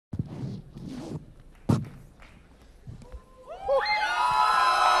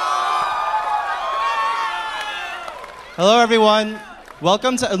Hello, everyone.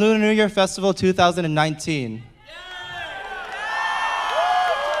 Welcome to Lunar New Year Festival 2019.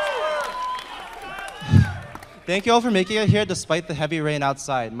 Thank you all for making it here despite the heavy rain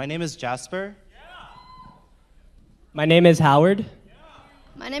outside. My name is Jasper. My name is Howard.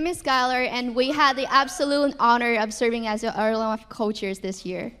 My name is Skylar, and we had the absolute honor of serving as the LNYF co-chairs this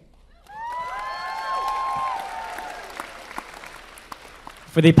year.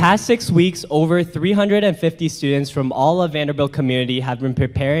 For the past 6 weeks, over 350 students from all of Vanderbilt community have been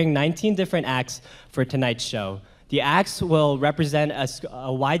preparing 19 different acts for tonight's show. The acts will represent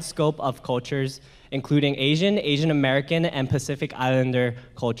a wide scope of cultures, including Asian, Asian American, and Pacific Islander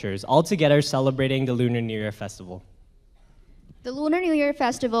cultures, all together celebrating the Lunar New Year Festival. The Lunar New Year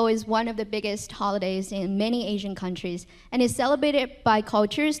Festival is one of the biggest holidays in many Asian countries and is celebrated by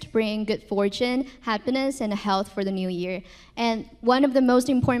cultures to bring good fortune, happiness, and health for the new year. And one of the most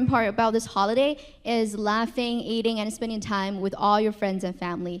important part about this holiday is laughing, eating, and spending time with all your friends and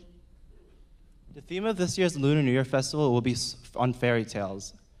family. The theme of this year's Lunar New Year Festival will be on fairy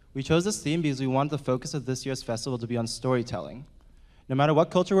tales. We chose this theme because we want the focus of this year's festival to be on storytelling. No matter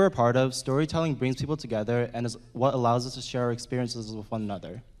what culture we're a part of, storytelling brings people together and is what allows us to share our experiences with one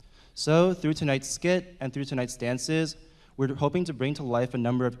another. So, through tonight's skit and through tonight's dances, we're hoping to bring to life a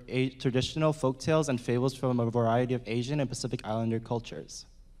number of traditional folktales and fables from a variety of Asian and Pacific Islander cultures.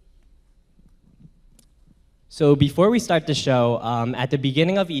 So before we start the show, at the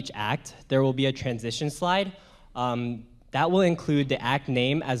beginning of each act, there will be a transition slide. That will include the act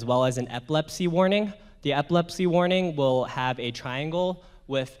name as well as an epilepsy warning. The epilepsy warning will have a triangle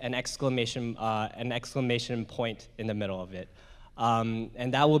with an exclamation point in the middle of it.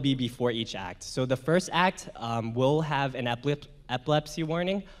 And that will be before each act. So the first act will have an epilepsy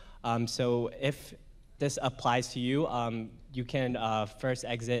warning. So if this applies to you, you can first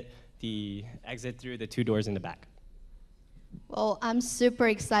exit through the 2 doors in the back. Well, I'm super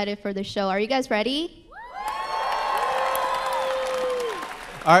excited for the show. Are you guys ready?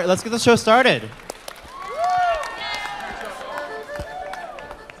 All right, let's get the show started.